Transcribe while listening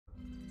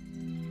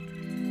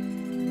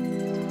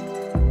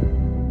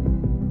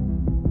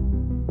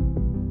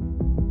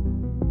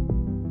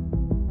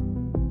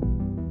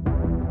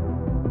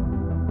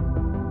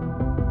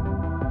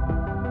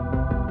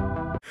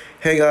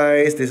Hey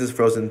guys, this is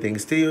Frozen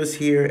Things Studios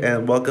here,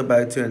 and welcome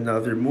back to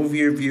another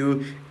movie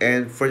review.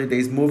 And for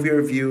today's movie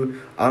review,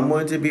 I'm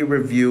going to be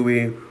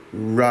reviewing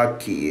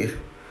Rocky.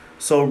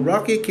 So,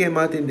 Rocky came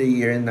out in the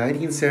year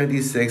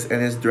 1976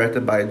 and is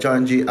directed by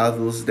John G.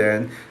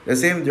 Avildsen, the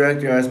same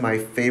director as my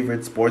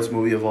favorite sports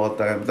movie of all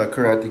time, The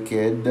Karate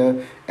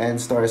Kid,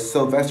 and stars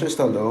Sylvester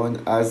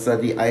Stallone as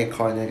the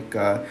iconic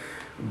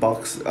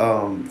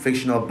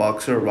fictional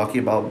boxer Rocky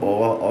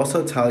Balboa,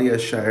 also Talia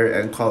Shire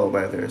and Carl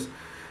Weathers.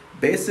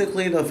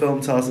 Basically, the film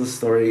tells the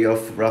story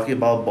of Rocky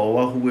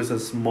Balboa, who is a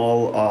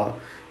small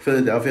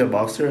Philadelphia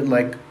boxer,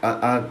 like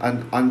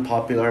an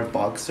unpopular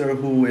boxer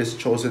who is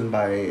chosen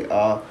by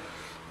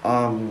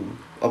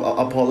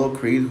Apollo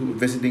Creed, who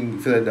visiting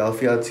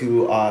Philadelphia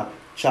to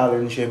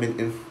challenge him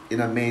in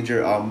a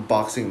major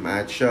boxing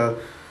match.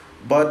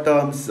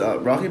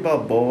 Rocky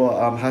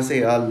Balboa has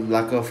a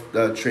lack of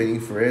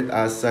training for it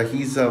as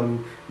he's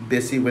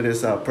busy with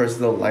his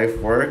personal life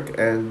work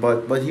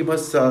but he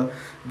must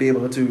be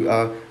able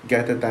to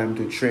get the time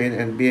to train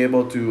and be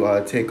able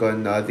to take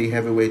on the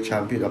heavyweight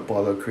champion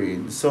Apollo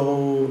Creed.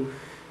 So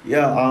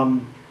yeah,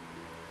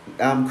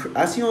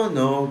 as you all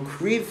know,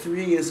 Creed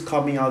 3 is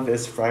coming out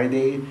this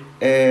Friday,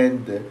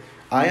 and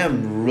I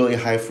am really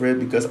hyped for it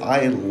because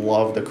I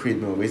love the Creed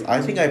movies.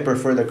 I think I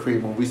prefer the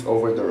Creed movies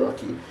over the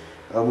Rocky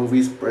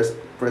movies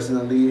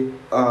personally.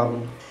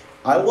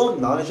 I will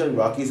acknowledge that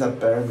Rocky is a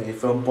better made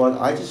film, but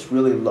I just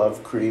really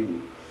love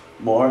Creed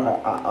more.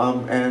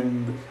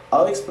 And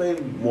I'll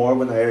explain more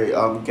when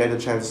I get a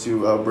chance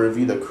to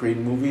review the Creed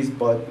movies,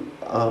 but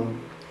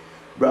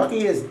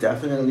Rocky is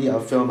definitely a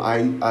film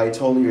I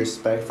totally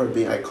respect for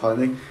being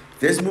iconic.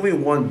 This movie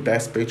won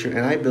Best Picture,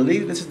 and I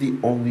believe this is the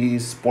only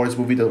sports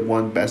movie that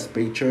won Best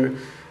Picture.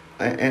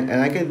 And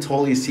I can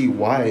totally see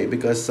why,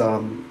 because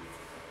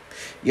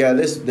yeah,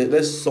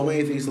 there's so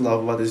many things to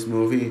love about this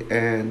movie.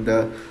 And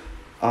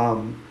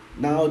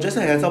now, just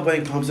a heads up,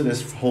 when it comes to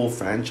this whole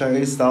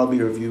franchise that I'll be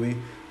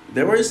reviewing,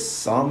 there were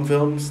some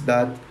films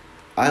that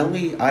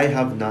I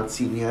have not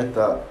seen yet,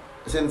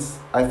 since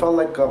I felt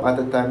like at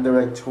the time there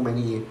were like too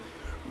many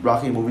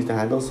Rocky movies to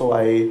handle, so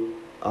I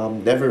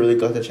never really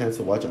got the chance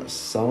to watch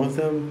some of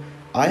them.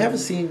 I have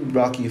seen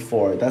Rocky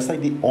 4. That's like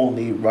the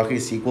only Rocky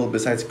sequel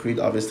besides Creed,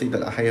 obviously,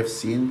 that I have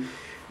seen.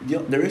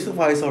 The reason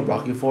why I saw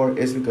Rocky 4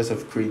 is because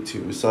of Creed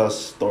 2, so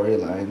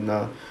storyline.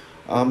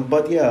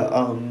 But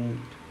yeah,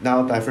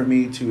 now time for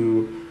me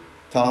to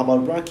talk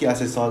about Rocky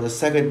as I saw the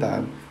second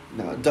time.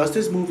 Now, does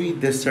this movie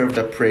deserve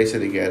the praise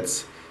that it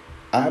gets?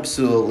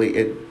 Absolutely,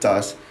 it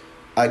does.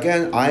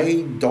 Again,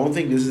 I don't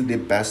think this is the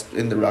best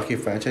in the Rocky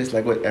franchise,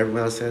 like what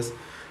everyone else says.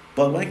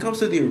 But when it comes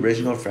to the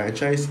original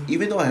franchise,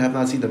 even though I have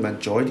not seen the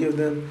majority of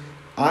them,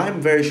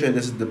 I'm very sure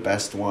this is the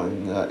best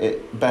one,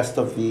 best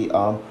of the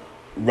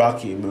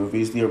Rocky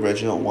movies, the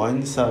original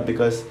ones,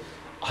 because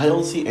I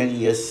don't see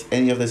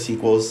any of the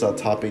sequels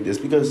topping this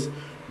because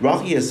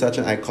Rocky is such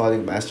an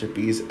iconic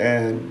masterpiece,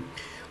 and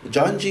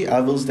John G.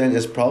 Avildsen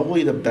is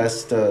probably the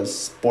best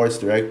sports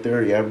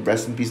director. Yeah,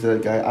 rest in peace to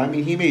that guy. I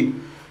mean, he made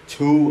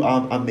two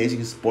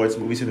amazing sports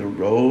movies in a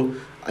row.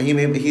 He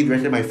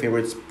directed my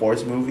favorite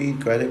sports movie,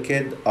 Karate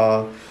Kid.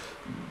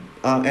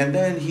 And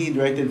then he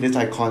directed this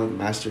iconic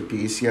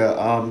masterpiece. Yeah.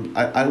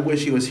 I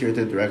wish he was here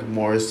to direct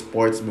more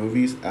sports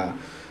movies.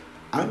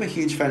 I'm a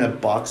huge fan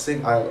of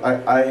boxing.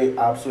 I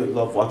absolutely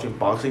love watching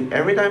boxing.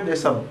 Every time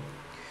there's a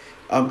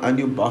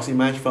new boxing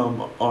match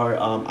from our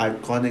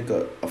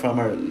from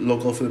our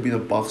local Filipino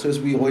boxers,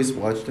 we always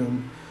watch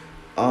them.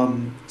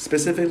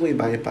 Specifically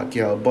Manny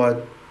Pacquiao,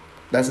 but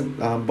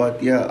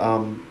but yeah,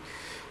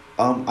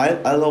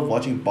 I love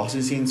watching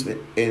boxing scenes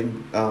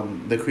in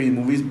the Korean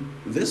movies.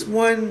 This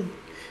one,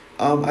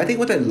 I think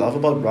what I love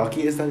about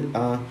Rocky is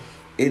that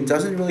it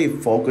doesn't really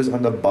focus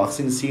on the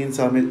boxing scenes.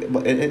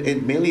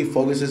 It mainly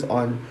focuses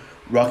on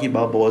Rocky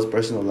Balboa's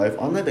personal life.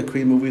 Unlike the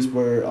Korean movies,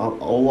 where a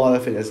lot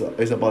of it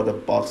is about the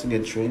boxing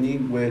and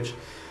training, which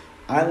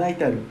I like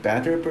that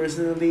better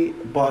personally.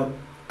 But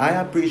I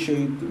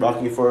appreciate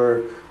Rocky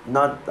for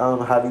not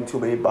having too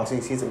many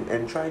boxing scenes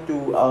and trying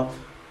to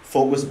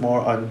focus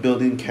more on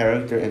building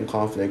character and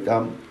conflict.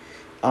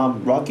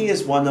 Rocky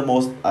is one of the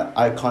most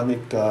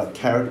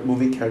iconic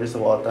movie characters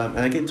of all time,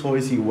 and I can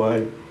totally see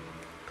why.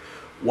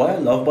 What I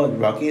love about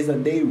Rocky is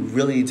that they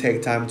really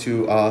take time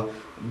to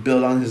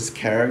build on his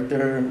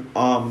character.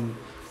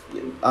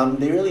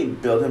 They really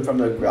build him from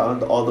the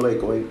ground all the way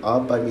going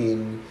up. I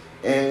mean,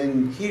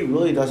 and he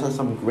really does have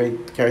some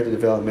great character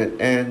development.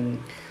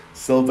 And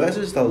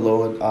Sylvester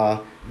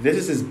Stallone, this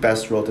is his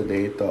best role to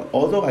date.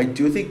 Although I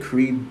do think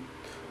Creed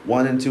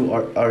 1 and 2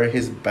 are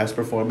his best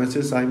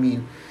performances. I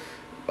mean,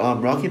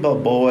 Rocky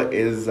Balboa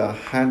is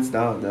hands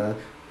down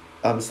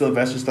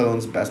Sylvester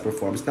Stallone's best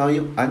performance. Now,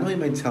 I know you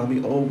might tell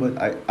me, oh, but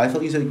I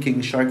thought you said King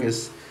Shark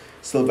is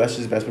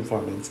Sylvester's best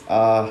performance.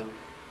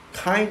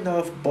 Kind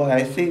of, but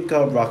I think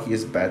Rocky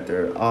is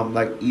better.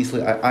 Like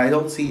easily, I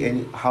don't see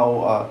any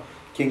how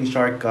King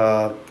Shark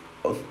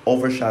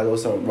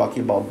overshadows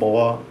Rocky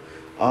Balboa.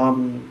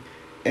 Um,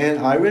 and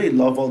I really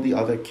love all the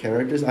other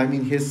characters. I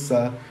mean, his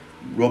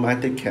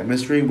romantic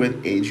chemistry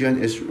with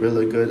Adrian is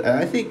really good, and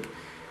I think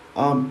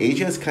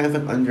Asia is kind of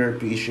an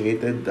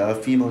underappreciated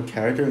female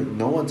character.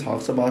 No one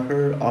talks about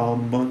her.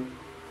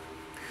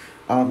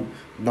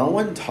 No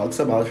one talks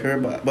about her,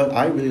 but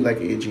I really like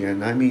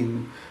Adrian. I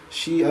mean,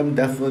 she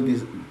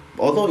definitely.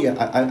 Although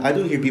yeah, I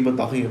do hear people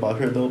talking about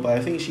her though, but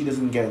I think she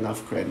doesn't get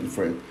enough credit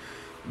for it.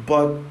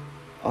 But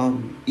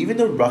even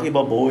though Rocky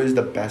Balboa is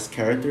the best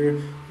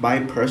character, my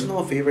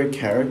personal favorite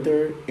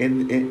character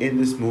in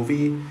this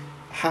movie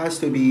has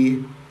to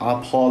be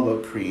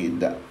Apollo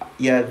Creed.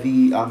 Yeah,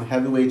 the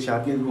heavyweight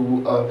champion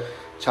who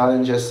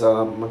challenges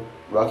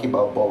Rocky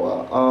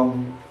Balboa.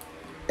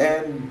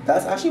 And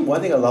that's actually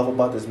one thing I love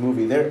about this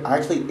movie. There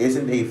actually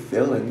isn't a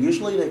villain.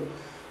 Usually, like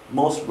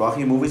most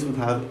Rocky movies would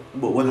have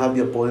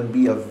the opponent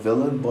be a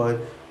villain,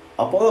 but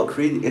Apollo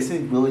Creed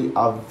isn't really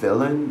a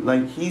villain.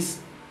 Like he's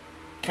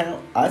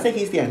I think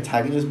he's the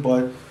antagonist,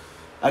 but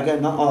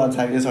again, not all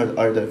antagonists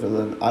are the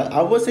villain.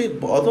 I would say,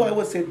 although I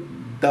would say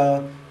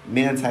the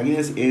main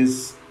antagonist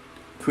is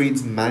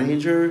Creed's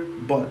manager,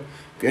 but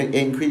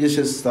and Creed is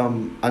just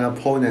an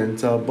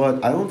opponent.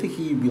 But I don't think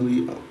he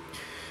really.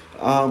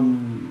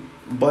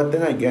 But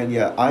then again,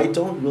 yeah, I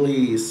don't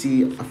really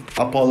see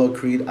Apollo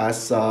Creed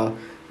as a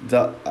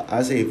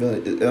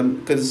villain.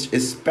 Because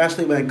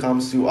especially when it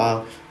comes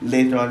to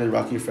later on in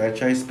Rocky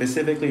franchise,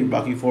 specifically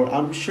Rocky 4,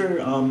 I'm sure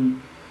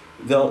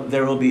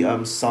there will be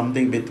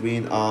something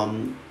between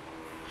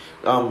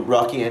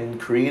Rocky and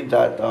Creed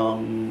that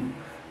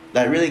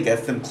really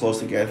gets them close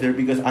together,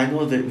 because I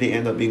know that they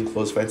end up being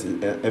close friends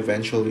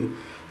eventually.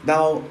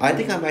 Now I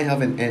think I might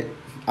have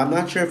I'm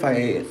not sure if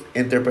I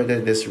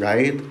interpreted this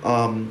right.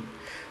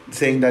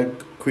 Saying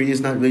that Creed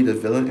is not really the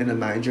villain and the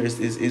manager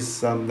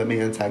is the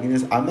main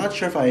antagonist. I'm not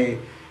sure if I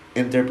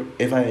interpreted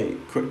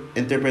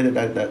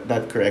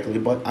that correctly,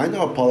 but I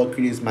know Apollo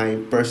Creed is my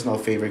personal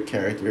favorite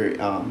character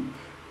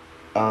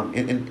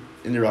in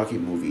the Rocky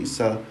movies.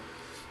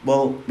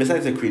 Well,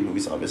 besides the Creed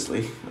movies,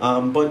 obviously.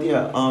 But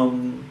yeah,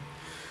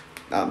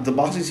 the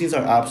boxing scenes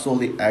are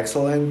absolutely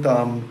excellent.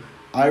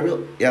 I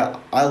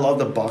love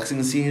the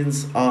boxing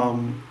scenes.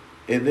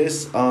 In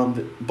this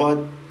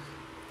but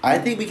I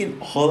think we can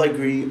all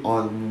agree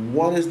on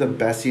what is the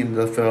best scene in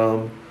the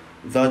film,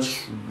 the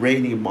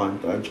training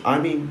montage. I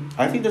mean,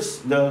 I think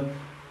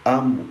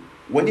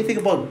when you think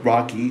about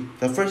Rocky,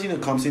 the first thing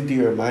that comes into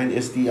your mind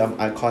is the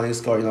iconic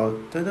score,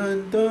 dun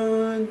dun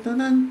dun dun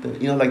dun,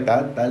 dun, like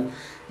that.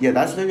 Yeah,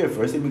 that's literally the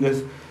first thing,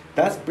 because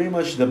that's pretty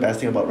much the best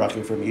thing about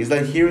Rocky for me, is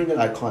like hearing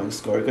that iconic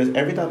score. Because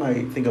every time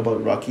I think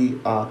about Rocky,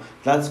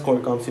 that score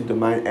comes into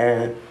mind.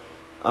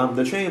 And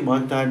the training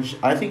montage,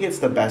 I think it's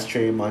the best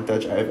training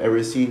montage I've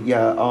ever seen.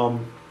 Yeah,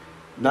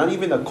 not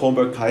even the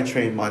Cobra Kai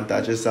training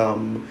montage is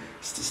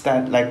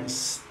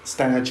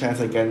stand a chance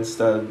against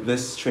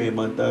this training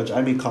montage.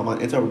 I mean, come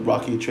on, it's a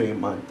Rocky training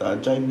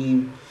montage. I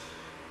mean,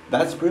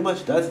 that's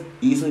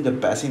easily the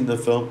best in the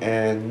film,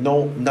 and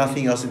no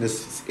nothing else in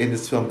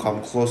this film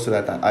come close to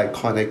that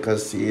iconic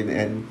scene.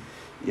 And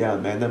yeah,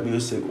 man, the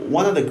music,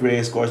 one of the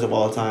greatest scores of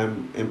all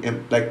time,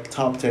 in like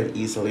top 10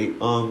 easily.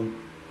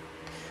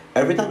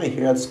 Every time I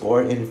hear that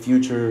score in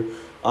future,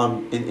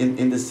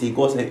 in the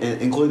sequels, and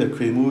including the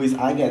Creed movies,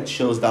 I get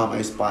chills down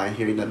my spine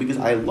hearing that, because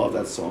I love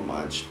that so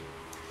much.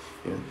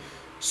 Yeah.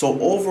 So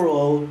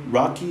overall,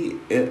 Rocky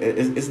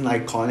is an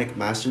iconic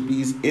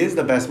masterpiece. It is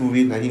the best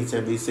movie in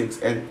 1976,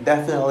 and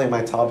definitely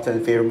my top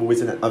 10 favorite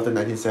movies of the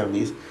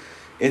 1970s.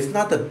 It's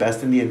not the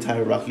best in the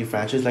entire Rocky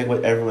franchise, like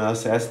what everyone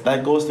else says.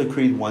 That goes to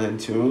Creed 1 and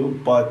 2,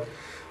 but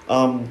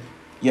um,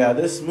 yeah,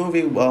 this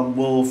movie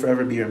will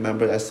forever be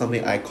remembered as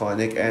something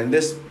iconic, and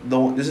this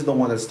is the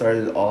one that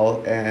started it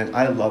all. And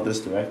I love this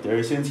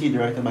director, since he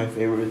directed my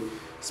favorite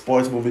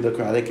sports movie, The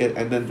Karate Kid,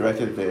 and then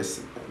directed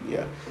this.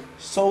 Yeah.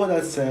 So with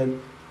that said,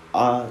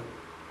 uh,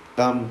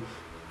 um,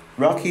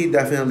 Rocky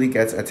definitely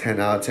gets a 10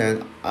 out of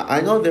 10.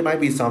 I know there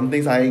might be some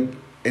things I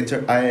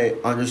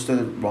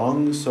understood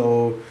wrong,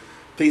 so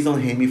please don't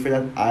hate me for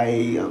that.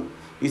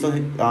 Please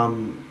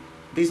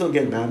don't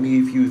get mad at me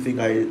if you think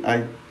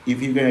if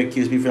you're gonna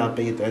accuse me for not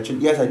paying attention.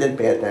 Yes, I did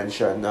pay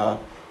attention.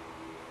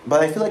 But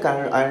I feel like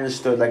I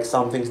understood like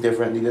some things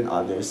differently than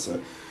others.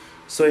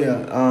 So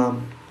yeah,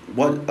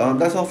 what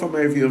that's all from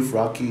my review of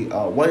Rocky.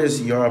 What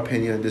is your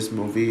opinion on this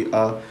movie?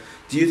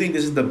 Do you think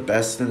this is the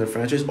best in the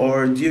franchise,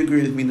 or do you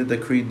agree with me that the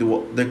Creed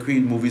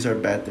movies are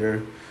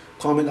better?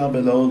 Comment down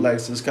below, like,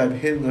 subscribe,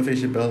 hit the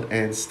notification bell,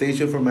 and stay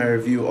tuned for my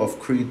review of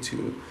Creed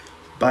 2.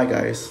 Bye,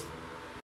 guys.